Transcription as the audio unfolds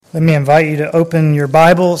Let me invite you to open your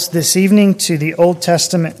Bibles this evening to the Old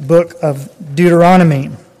Testament book of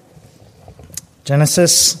Deuteronomy.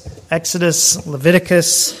 Genesis, Exodus,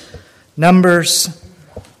 Leviticus, Numbers,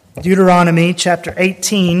 Deuteronomy chapter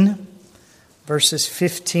 18, verses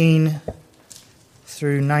 15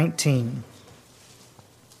 through 19.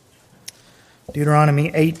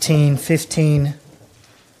 Deuteronomy 18, 15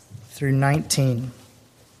 through 19.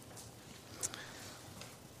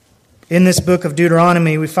 In this book of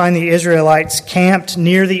Deuteronomy, we find the Israelites camped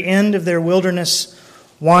near the end of their wilderness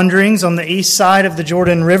wanderings on the east side of the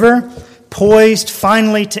Jordan River, poised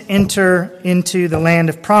finally to enter into the land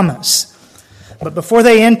of promise. But before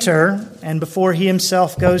they enter, and before he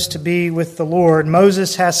himself goes to be with the Lord,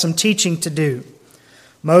 Moses has some teaching to do.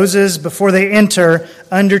 Moses, before they enter,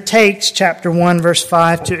 undertakes, chapter 1, verse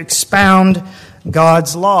 5, to expound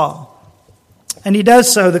God's law. And he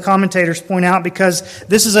does so, the commentators point out, because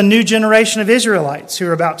this is a new generation of Israelites who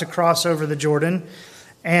are about to cross over the Jordan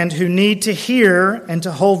and who need to hear and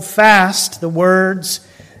to hold fast the words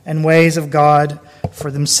and ways of God for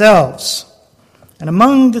themselves. And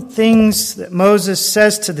among the things that Moses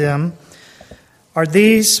says to them are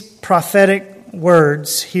these prophetic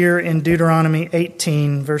words here in Deuteronomy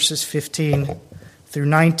 18, verses 15 through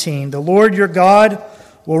 19. The Lord your God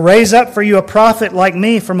will raise up for you a prophet like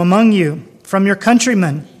me from among you, from your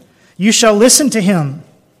countrymen. You shall listen to him.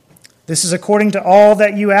 This is according to all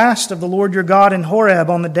that you asked of the Lord your God in Horeb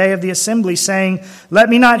on the day of the assembly, saying, let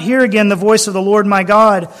me not hear again the voice of the Lord my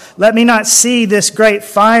God. Let me not see this great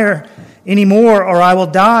fire any more, or I will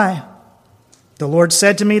die. The Lord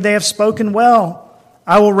said to me, they have spoken well.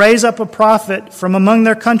 I will raise up a prophet from among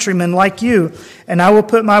their countrymen like you, and I will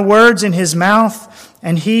put my words in his mouth,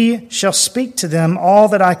 and he shall speak to them all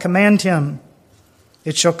that I command him.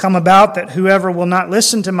 It shall come about that whoever will not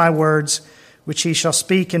listen to my words, which he shall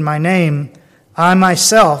speak in my name, I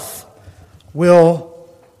myself will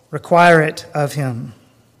require it of him.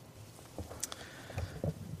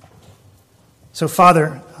 So,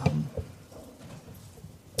 Father,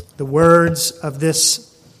 the words of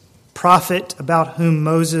this prophet about whom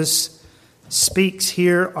Moses speaks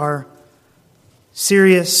here are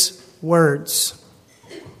serious words,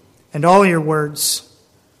 and all your words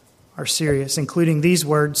are serious, including these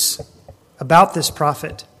words about this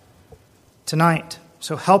prophet tonight.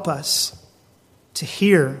 So help us to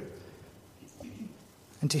hear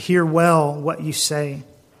and to hear well what you say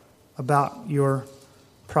about your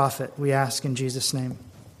prophet. We ask in Jesus' name.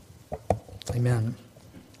 Amen.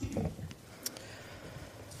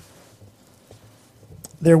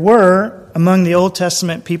 There were, among the Old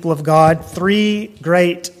Testament people of God, three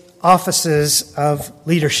great offices of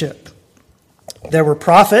leadership. There were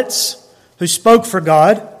prophets who spoke for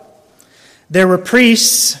God. There were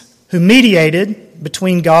priests who mediated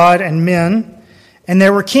between God and men. And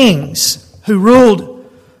there were kings who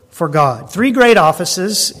ruled for God. Three great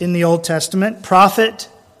offices in the Old Testament: prophet,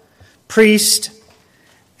 priest,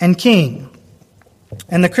 and king.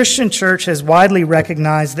 And the Christian church has widely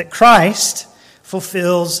recognized that Christ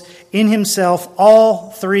fulfills in himself all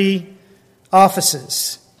three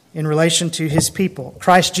offices in relation to his people.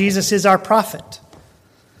 Christ Jesus is our prophet.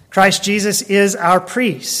 Christ Jesus is our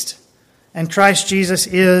priest. And Christ Jesus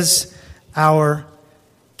is our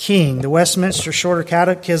king. The Westminster Shorter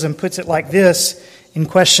Catechism puts it like this in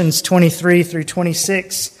questions 23 through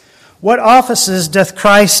 26. What offices doth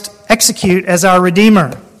Christ execute as our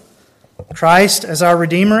Redeemer? Christ, as our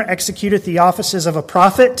Redeemer, executeth the offices of a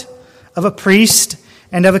prophet, of a priest,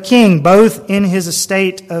 and of a king, both in his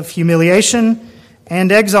estate of humiliation and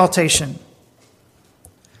exaltation.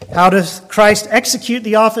 How doth Christ execute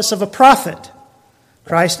the office of a prophet?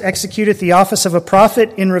 Christ executeth the office of a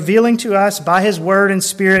prophet in revealing to us by his word and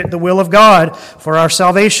spirit the will of God for our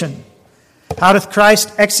salvation. How doth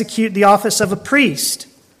Christ execute the office of a priest?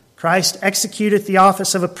 Christ executeth the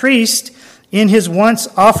office of a priest in his once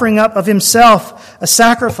offering up of himself a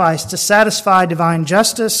sacrifice to satisfy divine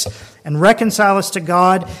justice and reconcile us to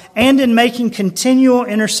God, and in making continual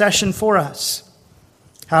intercession for us.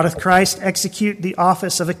 How doth Christ execute the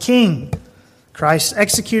office of a king? Christ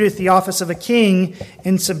executeth the office of a king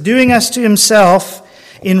in subduing us to himself,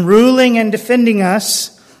 in ruling and defending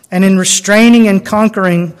us, and in restraining and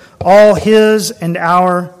conquering all his and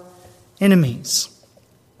our enemies.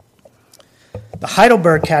 The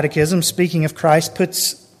Heidelberg Catechism, speaking of Christ,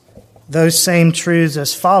 puts those same truths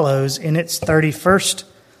as follows in its 31st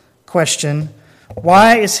question.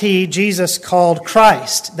 Why is he, Jesus, called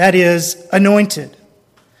Christ? That is, anointed.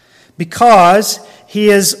 Because he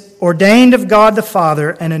is ordained of God the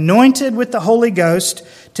Father and anointed with the Holy Ghost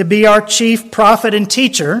to be our chief prophet and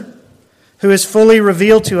teacher, who has fully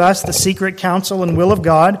revealed to us the secret counsel and will of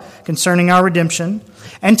God concerning our redemption,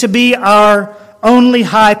 and to be our only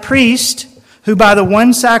high priest, who by the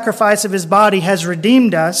one sacrifice of his body has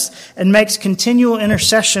redeemed us and makes continual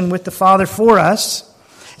intercession with the Father for us,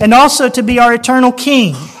 and also to be our eternal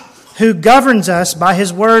King, who governs us by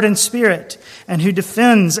his word and Spirit, and who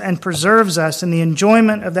defends and preserves us in the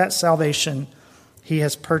enjoyment of that salvation he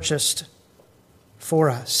has purchased for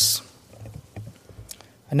us.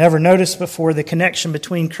 I never noticed before the connection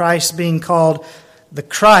between Christ being called the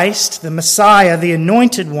Christ, the Messiah, the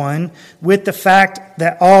Anointed One, with the fact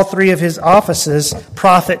that all three of his offices,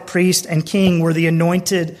 prophet, priest, and king, were the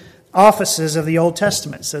anointed offices of the Old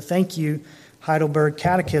Testament. So thank you, Heidelberg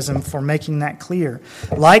Catechism, for making that clear.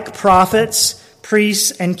 Like prophets,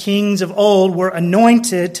 priests, and kings of old were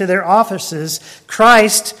anointed to their offices,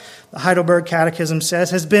 Christ, the Heidelberg Catechism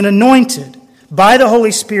says, has been anointed by the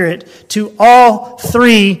Holy Spirit to all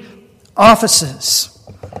three offices: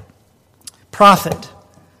 prophet,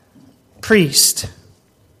 priest,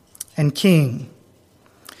 and king.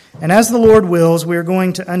 And as the Lord wills, we are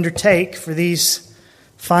going to undertake for these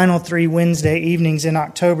final 3 Wednesday evenings in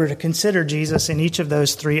October to consider Jesus in each of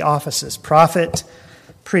those 3 offices: prophet,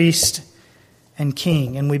 priest, and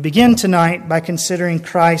king. And we begin tonight by considering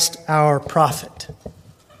Christ our prophet.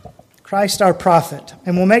 Christ our prophet.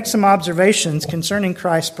 And we'll make some observations concerning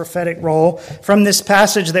Christ's prophetic role from this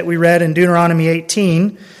passage that we read in Deuteronomy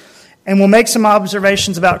 18. And we'll make some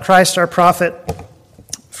observations about Christ our prophet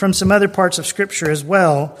from some other parts of Scripture as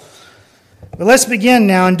well. But let's begin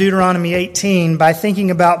now in Deuteronomy 18 by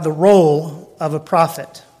thinking about the role of a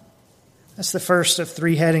prophet. That's the first of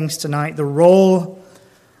 3 headings tonight, the role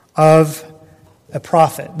of a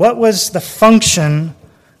prophet. What was the function,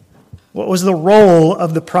 what was the role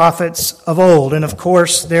of the prophets of old? And of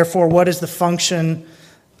course, therefore, what is the function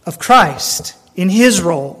of Christ in his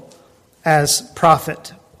role as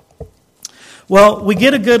prophet? Well, we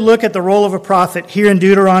get a good look at the role of a prophet here in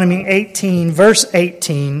Deuteronomy 18, verse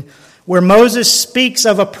 18, where Moses speaks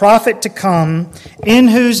of a prophet to come, in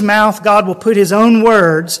whose mouth God will put his own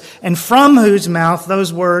words, and from whose mouth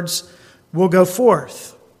those words will go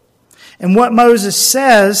forth. And what Moses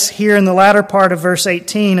says here in the latter part of verse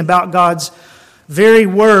 18 about God's very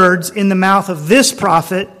words in the mouth of this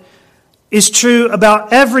prophet is true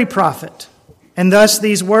about every prophet. And thus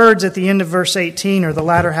these words at the end of verse 18, or the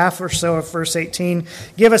latter half or so of verse 18,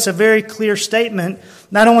 give us a very clear statement,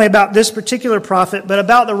 not only about this particular prophet, but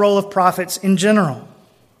about the role of prophets in general.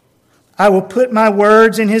 I will put my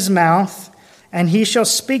words in his mouth, and he shall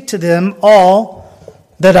speak to them all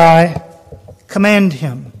that I command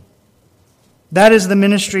him. That is the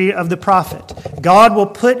ministry of the prophet. God will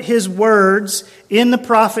put his words in the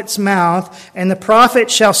prophet's mouth, and the prophet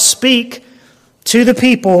shall speak to the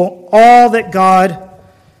people all that God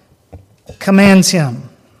commands him.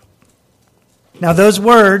 Now those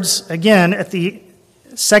words, again, at the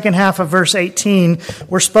second half of verse 18,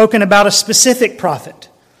 were spoken about a specific prophet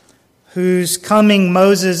whose coming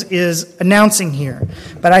Moses is announcing here.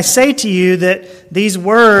 But I say to you that these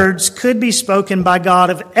words could be spoken by God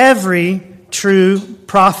of every true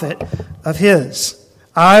prophet of his.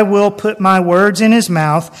 I will put my words in his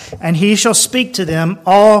mouth, and he shall speak to them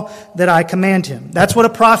all that I command him. That's what a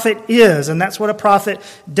prophet is, and that's what a prophet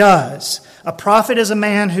does. A prophet is a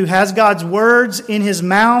man who has God's words in his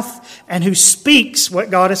mouth and who speaks what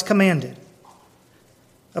God has commanded.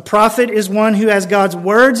 A prophet is one who has God's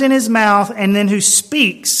words in his mouth and then who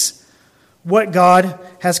speaks what God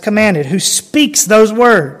has commanded, who speaks those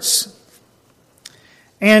words.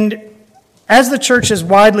 And as the church has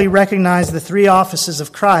widely recognized the 3 offices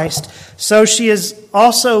of Christ, so she has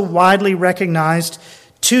also widely recognized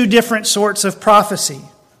 2 different sorts of prophecy,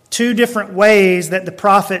 2 different ways that the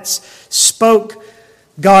prophets spoke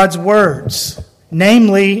God's words,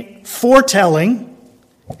 namely foretelling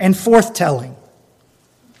and forthtelling.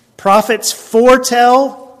 Prophets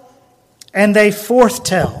foretell and they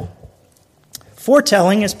forthtell.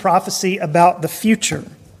 Foretelling is prophecy about the future.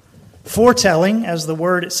 Foretelling, as the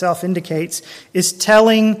word itself indicates, is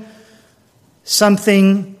telling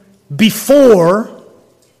something before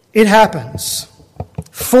it happens.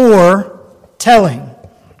 Foretelling.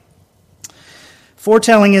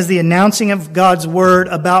 Foretelling is the announcing of God's word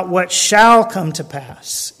about what shall come to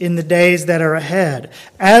pass in the days that are ahead,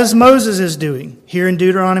 as Moses is doing here in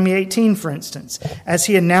Deuteronomy 18, for instance, as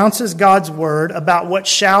he announces God's word about what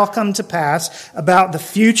shall come to pass, about the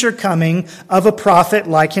future coming of a prophet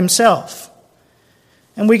like himself.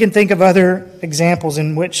 And we can think of other examples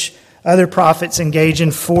in which other prophets engage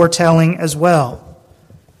in foretelling as well.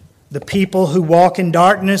 The people who walk in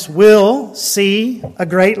darkness will see a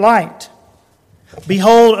great light.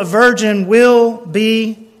 Behold, a virgin will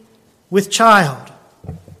be with child.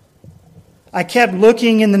 I kept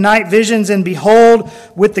looking in the night visions, and behold,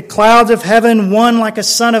 with the clouds of heaven, one like a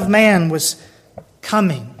son of man was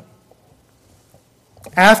coming.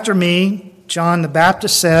 After me, John the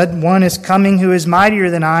Baptist said, one is coming who is mightier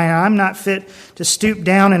than I, and I'm not fit to stoop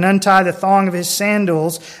down and untie the thong of his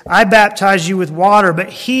sandals. I baptize you with water, but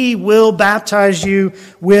he will baptize you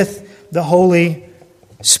with the Holy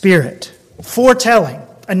Spirit. Foretelling,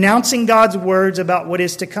 announcing God's words about what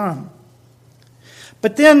is to come.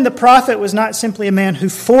 But then the prophet was not simply a man who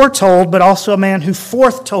foretold, but also a man who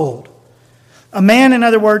forthtold. A man, in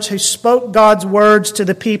other words, who spoke God's words to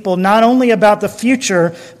the people, not only about the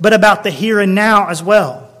future, but about the here and now as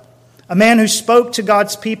well. A man who spoke to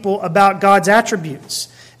God's people about God's attributes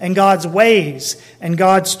and God's ways and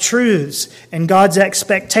God's truths and God's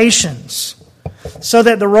expectations. So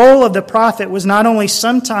that the role of the prophet was not only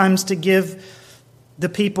sometimes to give the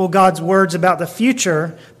people God's words about the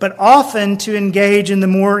future, but often to engage in the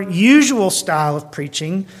more usual style of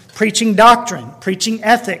preaching doctrine, preaching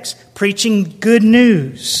ethics, preaching good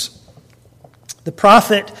news. The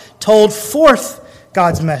prophet told forth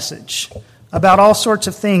God's message about all sorts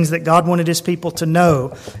of things that God wanted his people to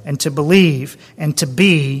know and to believe and to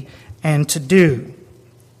be and to do.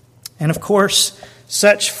 And of course,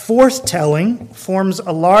 such forthtelling forms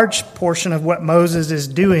a large portion of what Moses is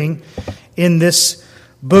doing in this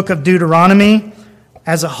book of Deuteronomy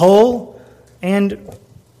as a whole and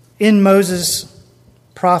in Moses'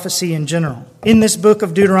 prophecy in general. In this book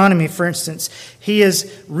of Deuteronomy, for instance, he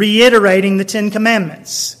is reiterating the Ten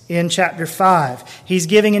Commandments in chapter 5. He's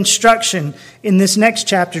giving instruction in this next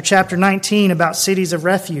chapter, chapter 19, about cities of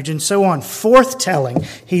refuge and so on. Forthtelling.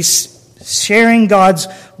 He's sharing God's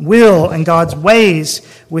will and God's ways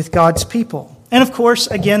with God's people. And of course,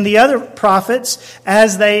 again, the other prophets,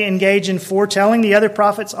 as they engage in foretelling, the other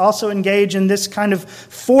prophets also engage in this kind of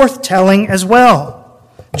forthtelling as well.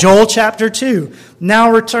 Joel chapter 2. Now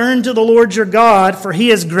return to the Lord your God, for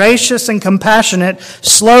he is gracious and compassionate,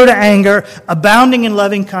 slow to anger, abounding in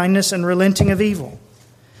loving kindness and relenting of evil.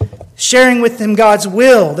 Sharing with them God's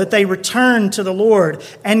will, that they return to the Lord,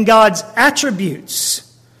 and God's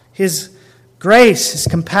attributes, his grace, his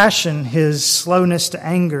compassion, his slowness to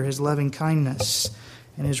anger, his loving kindness,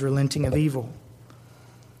 and his relenting of evil.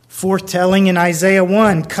 Foretelling in Isaiah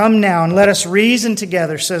 1, come now and let us reason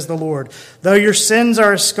together, says the Lord. Though your sins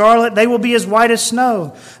are as scarlet, they will be as white as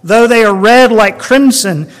snow. Though they are red like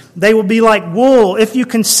crimson, they will be like wool. If you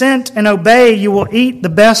consent and obey, you will eat the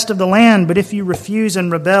best of the land. But if you refuse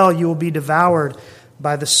and rebel, you will be devoured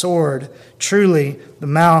by the sword. Truly, the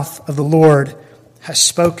mouth of the Lord has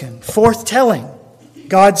spoken. Forthtelling,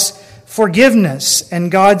 God's forgiveness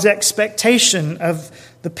and God's expectation of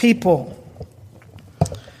the people,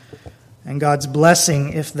 and God's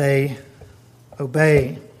blessing if they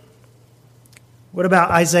obey. What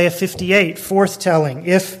about Isaiah 58, forthtelling?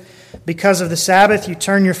 If, because of the Sabbath, you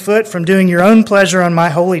turn your foot from doing your own pleasure on my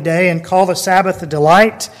holy day and call the Sabbath a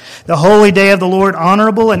delight, the holy day of the Lord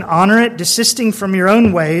honorable, and honor it, desisting from your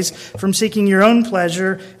own ways, from seeking your own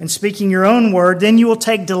pleasure and speaking your own word, then you will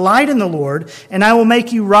take delight in the Lord, and I will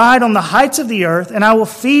make you ride on the heights of the earth, and I will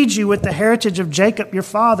feed you with the heritage of Jacob your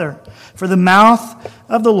father. For the mouth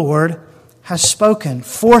of the Lord has spoken.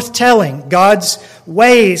 Forthtelling God's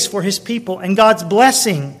ways for his people and God's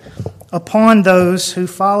blessing upon those who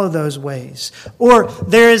follow those ways. Or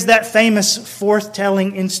there is that famous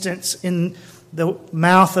forthtelling instance in the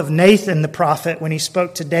mouth of Nathan the prophet when he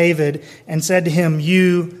spoke to David and said to him,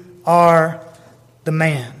 you are the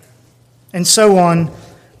man. And so on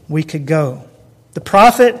we could go. The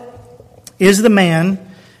prophet is the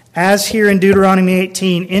man, as here in Deuteronomy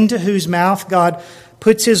 18, into whose mouth God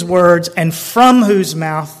puts his words and from whose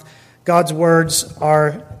mouth God's words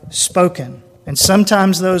are spoken. And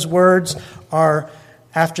sometimes those words are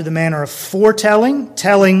after the manner of foretelling,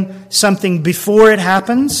 telling something before it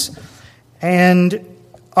happens. And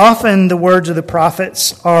often the words of the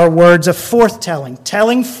prophets are words of forthtelling,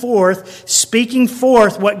 telling forth, speaking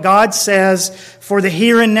forth what God says for the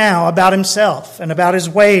here and now about himself and about his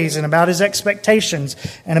ways and about his expectations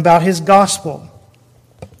and about his gospel.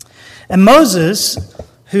 And Moses,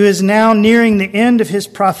 who is now nearing the end of his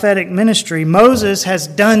prophetic ministry, Moses has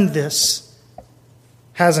done this,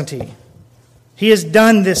 hasn't he? He has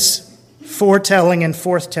done this foretelling and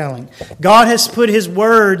forthtelling. God has put his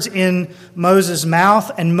words in Moses'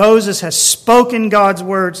 mouth, and Moses has spoken God's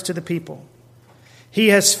words to the people. He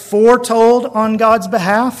has foretold on God's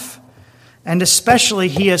behalf, and especially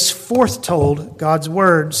he has forthtold God's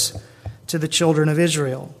words to the children of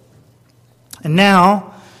Israel. And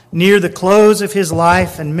now, Near the close of his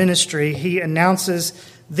life and ministry, he announces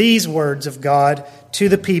these words of God to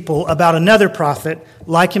the people about another prophet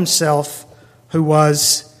like himself who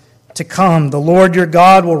was to come. The Lord your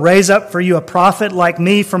God will raise up for you a prophet like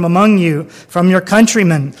me from among you, from your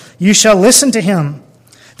countrymen. You shall listen to him.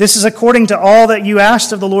 This is according to all that you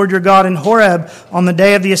asked of the Lord your God in Horeb on the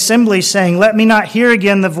day of the assembly, saying, let me not hear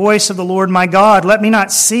again the voice of the Lord my God. Let me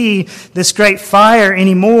not see this great fire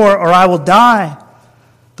any more, or I will die.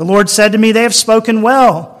 The Lord said to me, they have spoken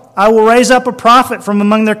well. I will raise up a prophet from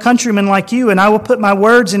among their countrymen like you, and I will put my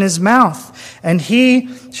words in his mouth, and he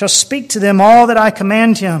shall speak to them all that I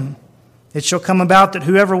command him. It shall come about that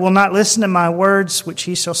whoever will not listen to my words, which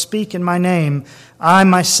he shall speak in my name, I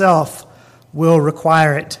myself will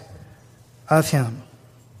require it of him.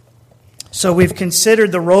 So we've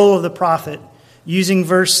considered the role of the prophet using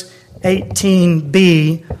verse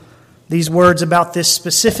 18b, these words about this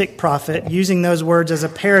specific prophet, using those words as a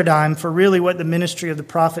paradigm for really what the ministry of the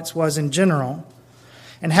prophets was in general.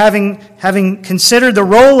 And having considered the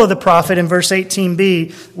role of the prophet in verse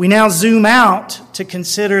 18b, we now zoom out to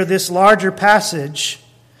consider this larger passage,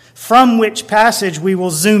 from which passage we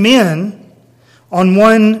will zoom in on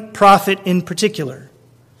one prophet in particular,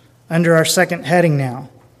 under our second heading now.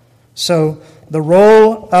 So, the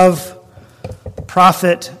role of the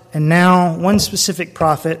prophet, and now one specific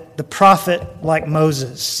prophet, the prophet like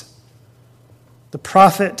Moses. The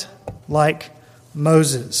prophet like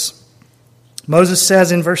Moses. Moses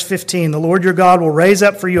says in verse 15, the Lord your God will raise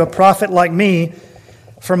up for you a prophet like me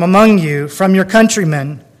from among you, from your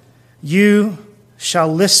countrymen. You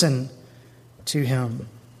shall listen to him.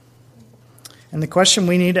 And the question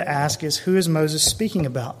we need to ask is, who is Moses speaking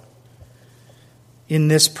about in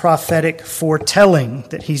this prophetic foretelling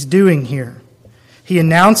that he's doing here? He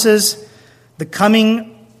announces the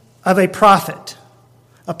coming of a prophet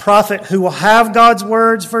who will have God's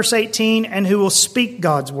words, verse 18, and who will speak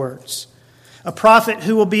God's words. A prophet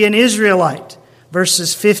who will be an Israelite,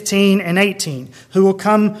 verses 15 and 18, who will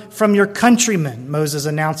come from your countrymen, Moses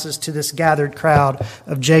announces to this gathered crowd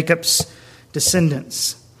of Jacob's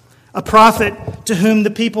descendants. A prophet to whom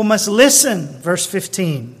the people must listen, verse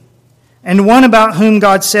 15. And one about whom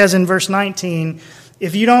God says in verse 19,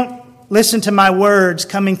 if you don't listen to my words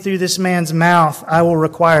coming through this man's mouth, I will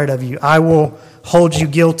require it of you. I will hold you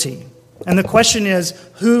guilty. And the question is,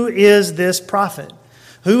 who is this prophet?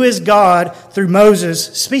 Who is God, through Moses,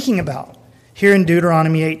 speaking about here in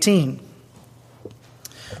Deuteronomy 18?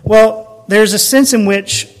 Well, there's a sense in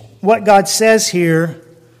which what God says here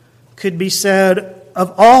could be said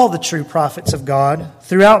of all the true prophets of God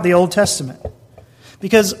throughout the Old Testament.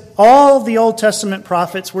 Because all the Old Testament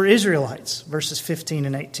prophets were Israelites, verses 15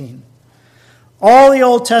 and 18. All the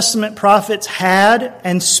Old Testament prophets had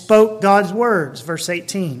and spoke God's words, verse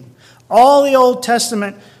 18. All the Old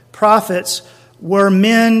Testament prophets were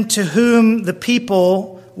men to whom the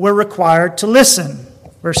people were required to listen,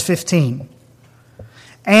 verse 15.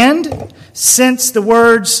 And since the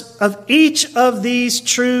words of each of these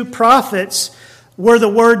true prophets were the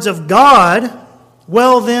words of God,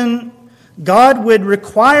 well then, God would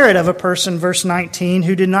require it of a person, verse 19,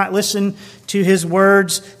 who did not listen to his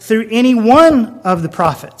words through any one of the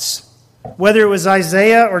prophets, whether it was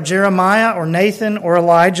Isaiah or Jeremiah or Nathan or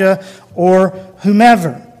Elijah or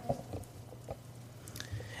whomever.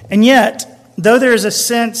 And yet, though there is a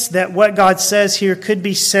sense that what God says here could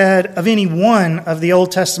be said of any one of the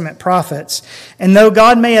Old Testament prophets, and though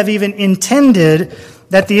God may have even intended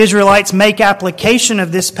that the Israelites make application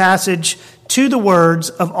of this passage to the words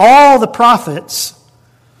of all the prophets,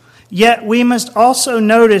 yet we must also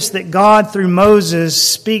notice that God, through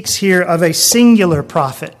Moses, speaks here of a singular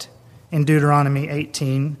prophet in Deuteronomy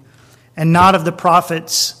 18, and not of the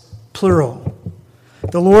prophets, plural.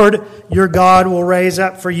 The Lord your God will raise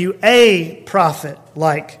up for you a prophet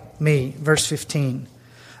like me, verse 15.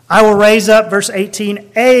 I will raise up, verse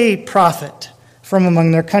 18, a prophet from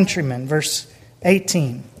among their countrymen, verse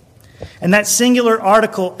 18. And that singular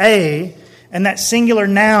article a and that singular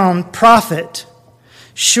noun prophet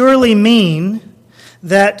surely mean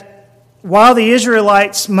that while the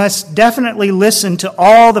Israelites must definitely listen to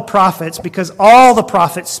all the prophets, because all the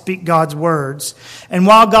prophets speak God's words, and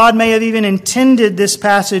while God may have even intended this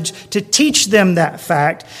passage to teach them that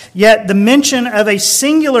fact, yet the mention of a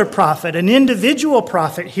singular prophet, an individual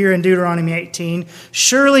prophet here in Deuteronomy 18,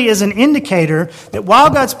 surely is an indicator that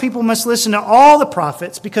while God's people must listen to all the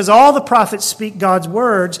prophets, because all the prophets speak God's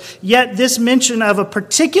words, yet this mention of a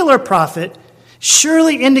particular prophet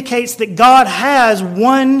surely indicates that God has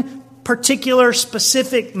one particular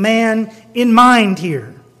specific man in mind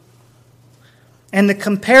here. And the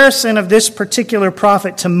comparison of this particular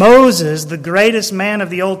prophet to Moses, the greatest man of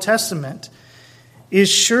the Old Testament, is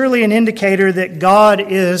surely an indicator that God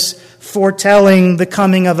is foretelling the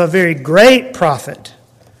coming of a very great prophet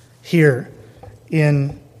here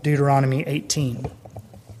in Deuteronomy 18.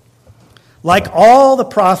 Like all the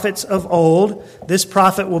prophets of old, this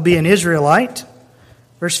prophet will be an Israelite.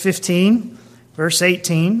 Verse 15, verse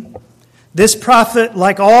 18. This prophet,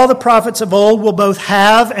 like all the prophets of old, will both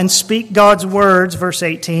have and speak God's words, verse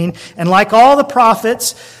 18. And like all the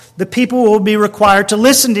prophets, the people will be required to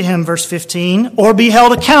listen to him, verse 15, or be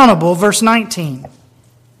held accountable, verse 19.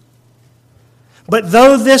 But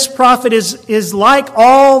though this prophet is like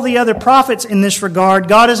all the other prophets in this regard,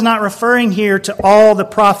 God is not referring here to all the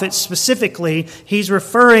prophets specifically. He's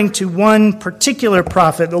referring to one particular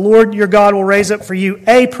prophet. The Lord your God will raise up for you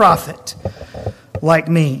a prophet like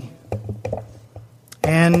me.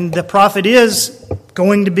 And the prophet is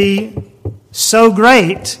going to be so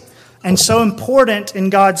great and so important in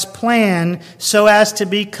God's plan so as to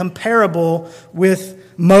be comparable with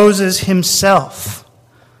Moses himself.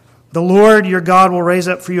 The Lord your God will raise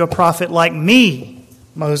up for you a prophet like me,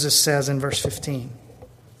 Moses says in verse 15.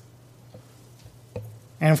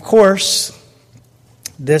 And of course,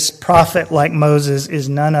 this prophet like Moses is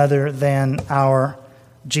none other than our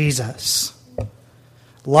Jesus.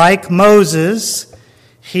 Like Moses,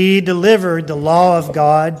 he delivered the law of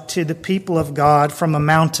God to the people of God from a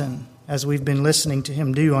mountain, as we've been listening to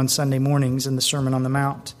him do on Sunday mornings in the Sermon on the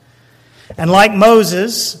Mount. And like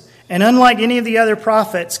Moses, and unlike any of the other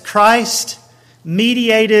prophets, Christ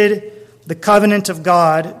mediated the covenant of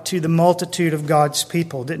God to the multitude of God's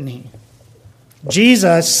people, didn't he?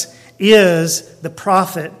 Jesus is the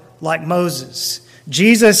prophet like Moses.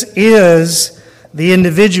 Jesus is the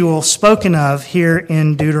individual spoken of here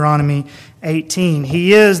in Deuteronomy 18.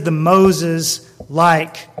 He is the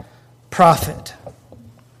Moses-like prophet.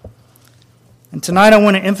 And tonight I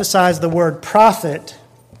want to emphasize the word prophet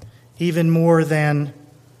even more than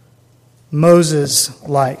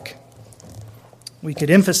Moses-like. We could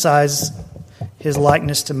emphasize his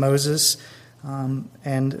likeness to Moses,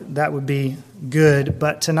 and that would be good.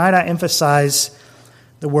 But tonight I emphasize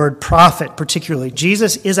the word prophet particularly.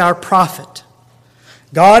 Jesus is our prophet.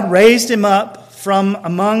 God raised him up from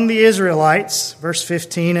among the Israelites, verse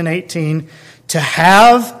 15 and 18, to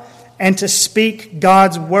have and to speak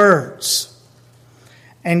God's words.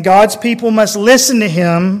 And God's people must listen to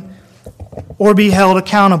him or be held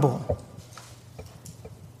accountable.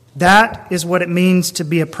 That is what it means to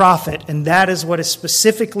be a prophet, and that is what is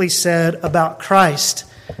specifically said about Christ,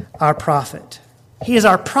 our prophet. He is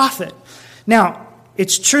our prophet. Now,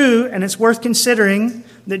 it's true, and it's worth considering,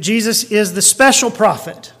 that Jesus is the special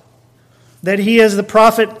prophet, that he is the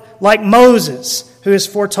prophet like Moses, who is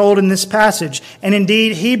foretold in this passage. And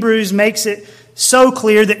indeed, Hebrews makes it so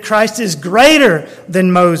clear that Christ is greater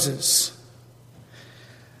than Moses.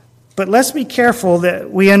 But let's be careful that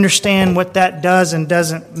we understand what that does and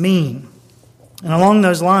doesn't mean. And along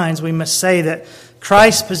those lines, we must say that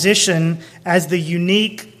Christ's position as the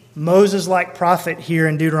unique Moses-like prophet here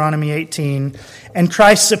in Deuteronomy 18, and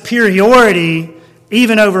Christ's superiority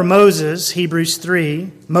even over Moses, Hebrews 3,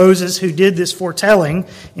 Moses who did this foretelling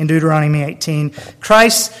in Deuteronomy 18,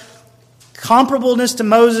 Christ's comparableness to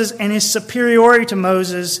Moses and his superiority to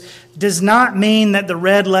Moses does not mean that the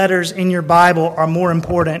red letters in your Bible are more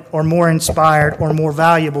important or more inspired or more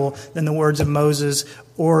valuable than the words of Moses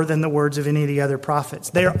or than the words of any of the other prophets.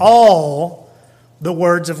 They're all the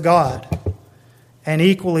words of God, and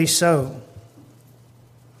equally so.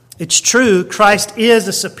 It's true, Christ is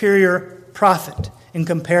a superior prophet in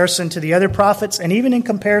comparison to the other prophets and even in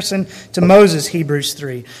comparison to Moses, Hebrews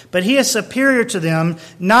 3. But he is superior to them,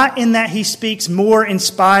 not in that he speaks more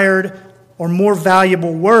inspired or more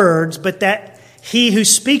valuable words, but that he who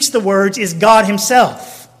speaks the words is God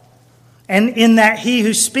himself. And in that he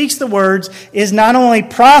who speaks the words is not only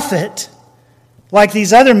prophet, like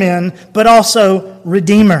these other men, but also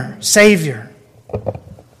Redeemer, Savior.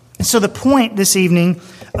 And so the point this evening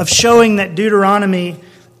of showing that Deuteronomy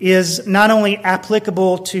is not only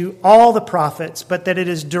applicable to all the prophets, but that it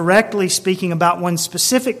is directly speaking about one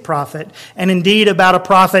specific prophet, and indeed about a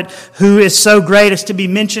prophet who is so great as to be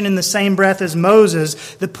mentioned in the same breath as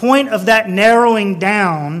Moses. The point of that narrowing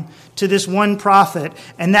down to this one prophet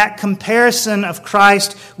and that comparison of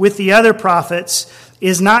Christ with the other prophets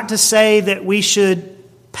is not to say that we should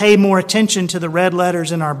pay more attention to the red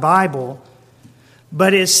letters in our Bible,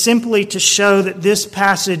 but is simply to show that this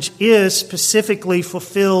passage is specifically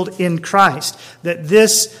fulfilled in Christ, that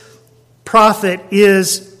this prophet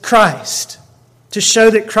is Christ, to show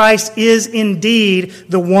that Christ is indeed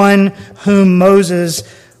the one whom Moses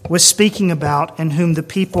was speaking about and whom the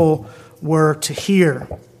people were to hear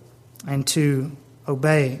and to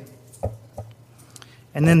obey.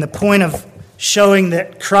 And then the point of showing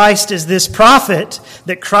that Christ is this prophet,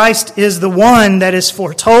 that Christ is the one that is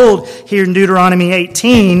foretold here in Deuteronomy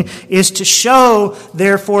 18, is to show,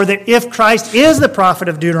 therefore, that if Christ is the prophet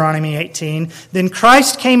of Deuteronomy 18, then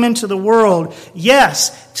Christ came into the world,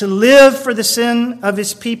 yes, to live for the sin of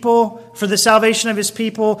his people, for the salvation of his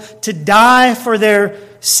people, to die for their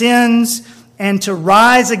sins, and to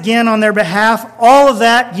rise again on their behalf. All of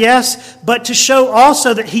that, yes, but to show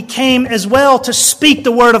also that he came as well to speak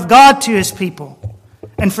the word of God to his people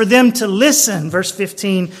and for them to listen, verse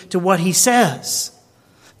 15, to what he says.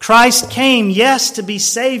 Christ came, yes, to be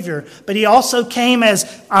Savior, but he also came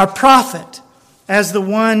as our prophet, as the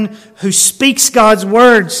one who speaks God's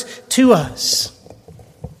words to us.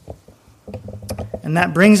 And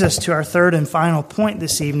that brings us to our third and final point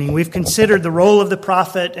this evening. We've considered the role of the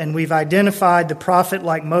prophet, and we've identified the prophet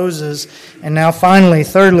like Moses. And now finally,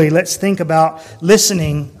 thirdly, let's think about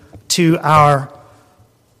listening to our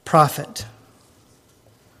prophet.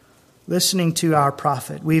 Listening to our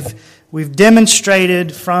prophet. We've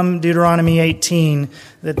demonstrated from Deuteronomy 18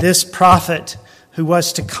 that this prophet who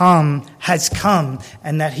was to come has come,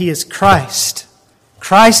 and that he is Christ.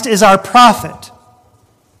 Christ is our prophet.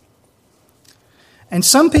 And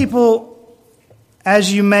some people,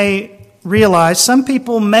 as you may realize, some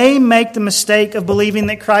people may make the mistake of believing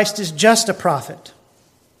that Christ is just a prophet.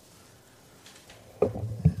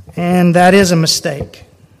 And that is a mistake.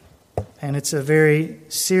 And it's a very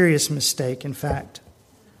serious mistake, in fact.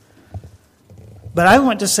 But I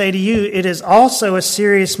want to say to you, it is also a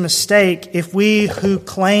serious mistake if we who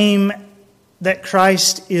claim that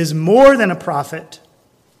Christ is more than a prophet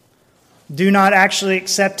do not actually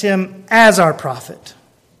accept him as our prophet.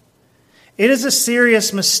 It is a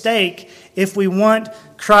serious mistake if we want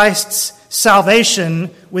Christ's salvation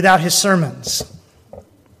without his sermons.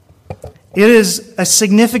 It is a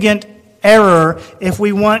significant error if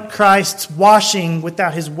we want Christ's washing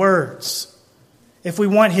without his words. If we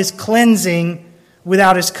want his cleansing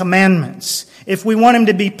without his commandments. If we want him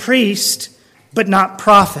to be priest but not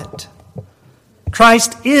prophet.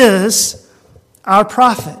 Christ is our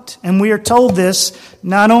prophet. And we are told this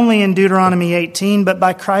not only in Deuteronomy 18, but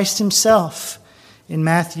by Christ himself in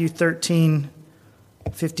Matthew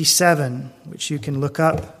 13:57, which you can look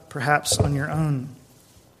up perhaps on your own.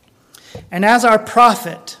 And as our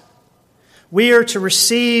prophet, we are to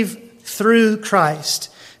receive through Christ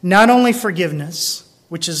not only forgiveness,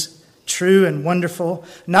 which is true and wonderful,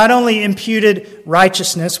 not only imputed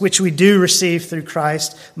righteousness, which we do receive through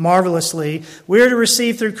Christ marvelously, we're to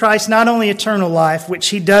receive through Christ not only eternal life, which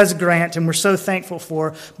he does grant and we're so thankful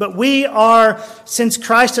for, but we are, since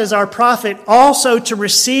Christ is our prophet, also to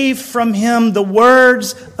receive from him the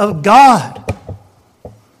words of God,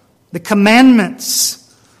 the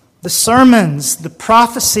commandments, the sermons, the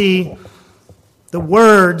prophecy, the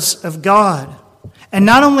words of God. And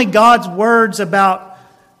not only God's words about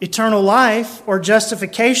eternal life or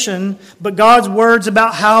justification, but God's words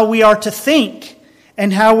about how we are to think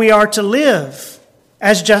and how we are to live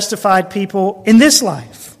as justified people in this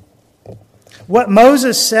life. What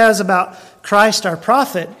Moses says about Christ our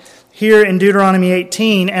prophet here in Deuteronomy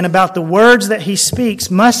 18 and about the words that he speaks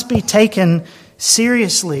must be taken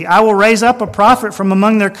seriously. I will raise up a prophet from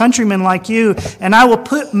among their countrymen like you, and I will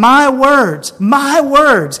put my words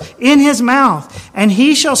in his mouth, and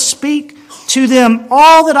he shall speak to them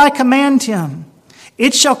all that I command him.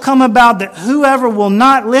 It shall come about that whoever will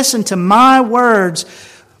not listen to my words,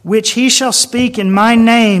 which he shall speak in my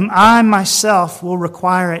name, I myself will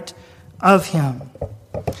require it of him.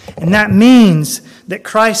 And that means that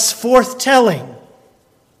Christ's forthtelling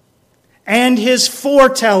and his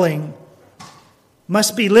foretelling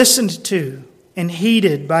must be listened to and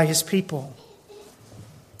heeded by his people.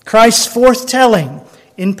 Christ's forthtelling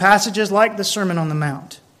in passages like the Sermon on the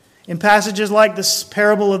Mount, in passages like the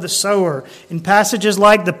parable of the sower, in passages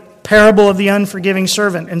like the parable of the unforgiving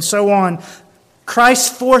servant, and so on.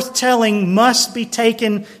 Christ's forthtelling must be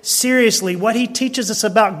taken seriously. What he teaches us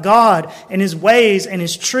about God and his ways and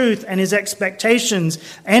his truth and his expectations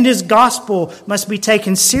and his gospel must be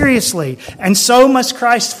taken seriously. And so must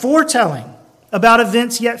Christ's foretelling about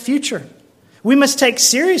events yet future. We must take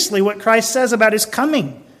seriously what Christ says about his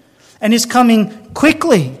coming, and his coming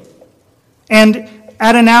quickly and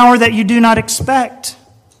at an hour that you do not expect,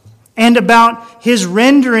 and about his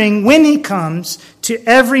rendering when he comes to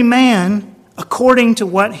every man according to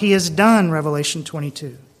what he has done, Revelation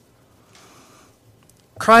 22.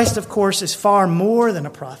 Christ, of course, is far more than a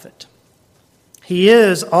prophet. He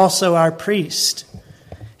is also our priest.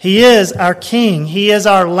 He is our King. He is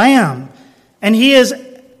our Lamb. And He is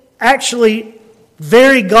actually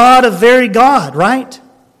very God of very God, right?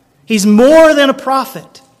 He's more than a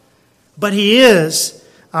prophet, but He is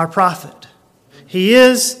our prophet. He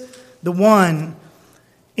is the one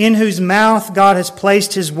in whose mouth God has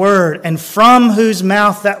placed His word, and from whose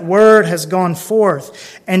mouth that word has gone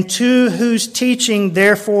forth, and to whose teaching,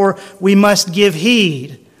 therefore, we must give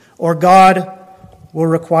heed, or God will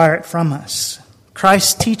require it from us.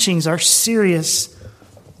 Christ's teachings are serious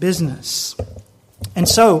business. And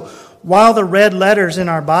so, while the red letters in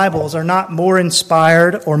our Bibles are not more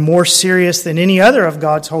inspired or more serious than any other of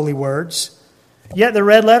God's holy words, yet the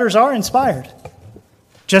red letters are inspired,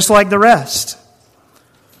 just like the rest.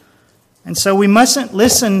 And so we mustn't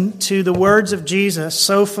listen to the words of Jesus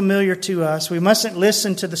so familiar to us. We mustn't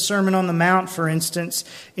listen to the Sermon on the Mount, for instance,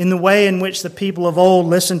 in the way in which the people of old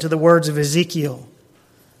listened to the words of Ezekiel.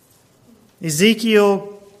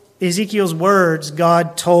 Ezekiel's words,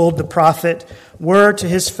 God told the prophet, were to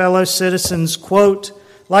his fellow citizens, quote,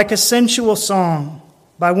 like a sensual song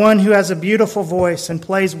by one who has a beautiful voice and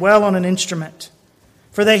plays well on an instrument.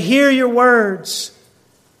 For they hear your words,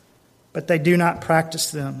 but they do not practice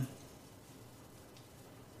them.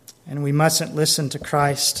 And we mustn't listen to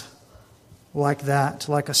Christ like that,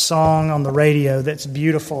 like a song on the radio that's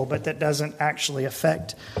beautiful, but that doesn't actually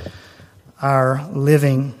affect our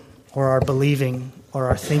living or our believing or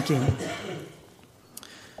our thinking.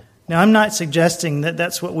 Now, I'm not suggesting that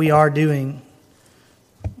that's what we are doing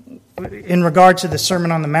in regard to the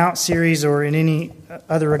Sermon on the Mount series or in any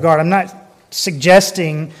other regard. I'm not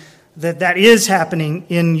suggesting that that is happening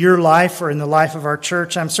in your life or in the life of our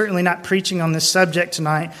church. I'm certainly not preaching on this subject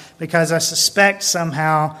tonight because I suspect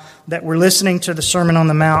somehow that we're listening to the Sermon on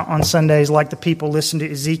the Mount on Sundays like the people listened to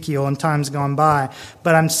Ezekiel in times gone by.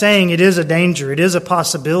 But I'm saying it is a danger. It is a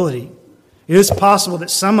possibility. It is possible that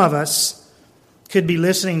some of us could be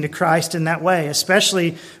listening to Christ in that way,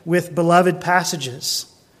 especially with beloved passages,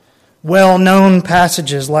 well-known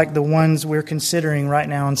passages like the ones we're considering right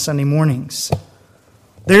now on Sunday mornings.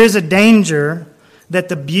 There is a danger that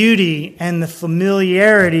the beauty and the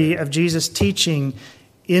familiarity of Jesus' teaching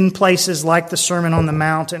in places like the Sermon on the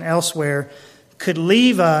Mount and elsewhere could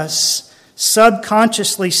leave us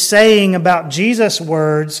subconsciously saying about Jesus'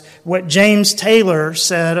 words what James Taylor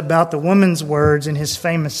said about the woman's words in his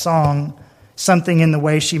famous song, Something in the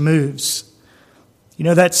Way She Moves. You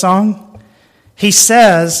know that song? He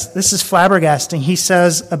says, this is flabbergasting, he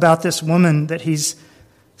says about this woman that he's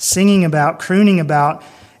singing about, crooning about,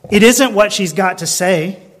 it isn't what she's got to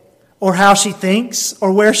say or how she thinks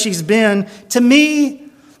or where she's been. To me,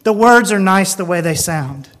 the words are nice the way they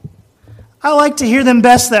sound. I like to hear them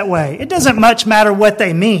best that way. It doesn't much matter what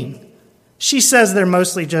they mean. She says they're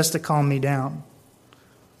mostly just to calm me down.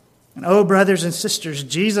 And oh, brothers and sisters,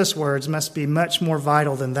 Jesus' words must be much more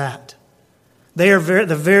vital than that. They are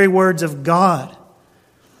the very words of God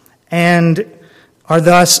and are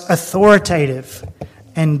thus authoritative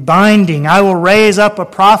and binding. I will raise up a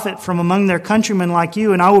prophet from among their countrymen like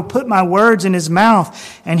you, and I will put my words in his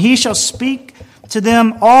mouth, and he shall speak to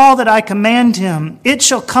them all that I command him. It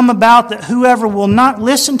shall come about that whoever will not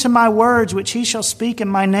listen to my words, which he shall speak in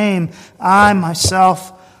my name, I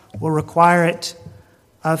myself will require it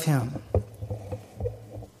of him.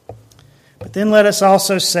 But then let us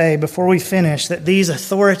also say, before we finish, that these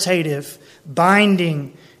authoritative,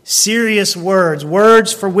 binding, serious words,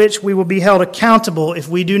 words for which we will be held accountable if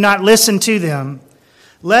we do not listen to them,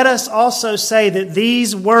 let us also say that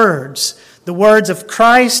these words, the words of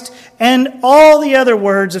Christ and all the other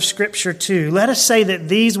words of Scripture too, let us say that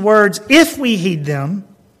these words, if we heed them,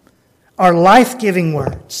 are life-giving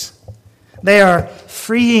words. They are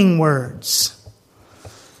freeing words.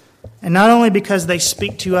 And not only because they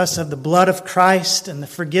speak to us of the blood of Christ and the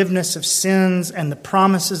forgiveness of sins and the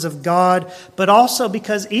promises of God, but also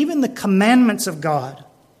because even the commandments of God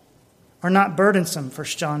are not burdensome,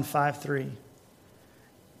 1 John 5:3,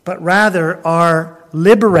 but rather are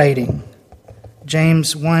liberating,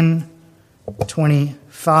 James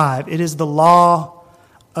 1:25. It is the law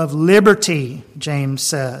of liberty, James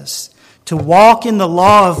says. To walk in the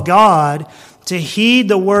law of God, to heed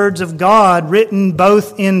the words of God written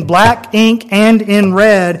both in black ink and in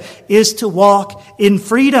red, is to walk in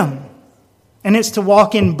freedom. And it's to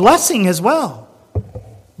walk in blessing as well.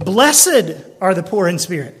 Blessed are the poor in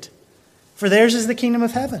spirit, for theirs is the kingdom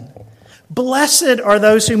of heaven. Blessed are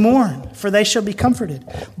those who mourn, for they shall be comforted.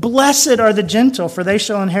 Blessed are the gentle, for they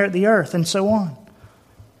shall inherit the earth, and so on.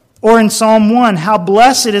 Or in Psalm 1, how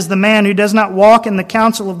blessed is the man who does not walk in the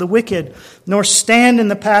counsel of the wicked, nor stand in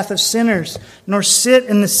the path of sinners, nor sit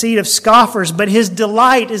in the seat of scoffers, but his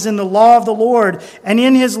delight is in the law of the Lord, and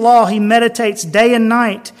in his law he meditates day and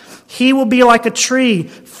night. He will be like a tree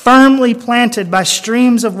firmly planted by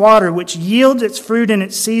streams of water, which yields its fruit in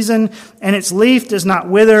its season, and its leaf does not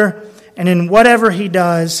wither, and in whatever he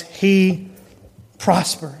does, he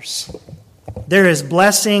prospers. There is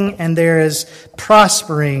blessing and there is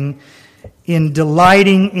prospering in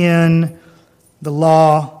delighting in the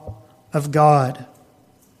law of God.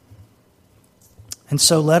 And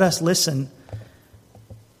so let us listen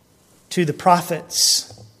to the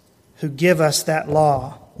prophets who give us that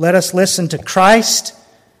law. Let us listen to Christ,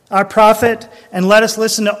 our prophet, and let us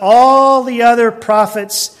listen to all the other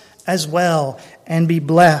prophets as well and be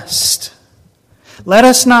blessed. Let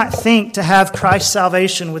us not think to have Christ's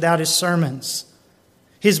salvation without his sermons,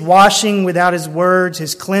 his washing without his words,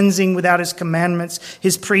 his cleansing without his commandments,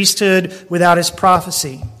 his priesthood without his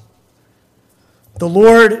prophecy. The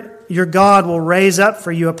Lord your God will raise up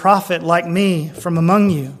for you a prophet like me from among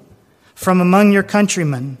you, from among your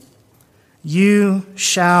countrymen. You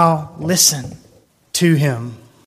shall listen to him.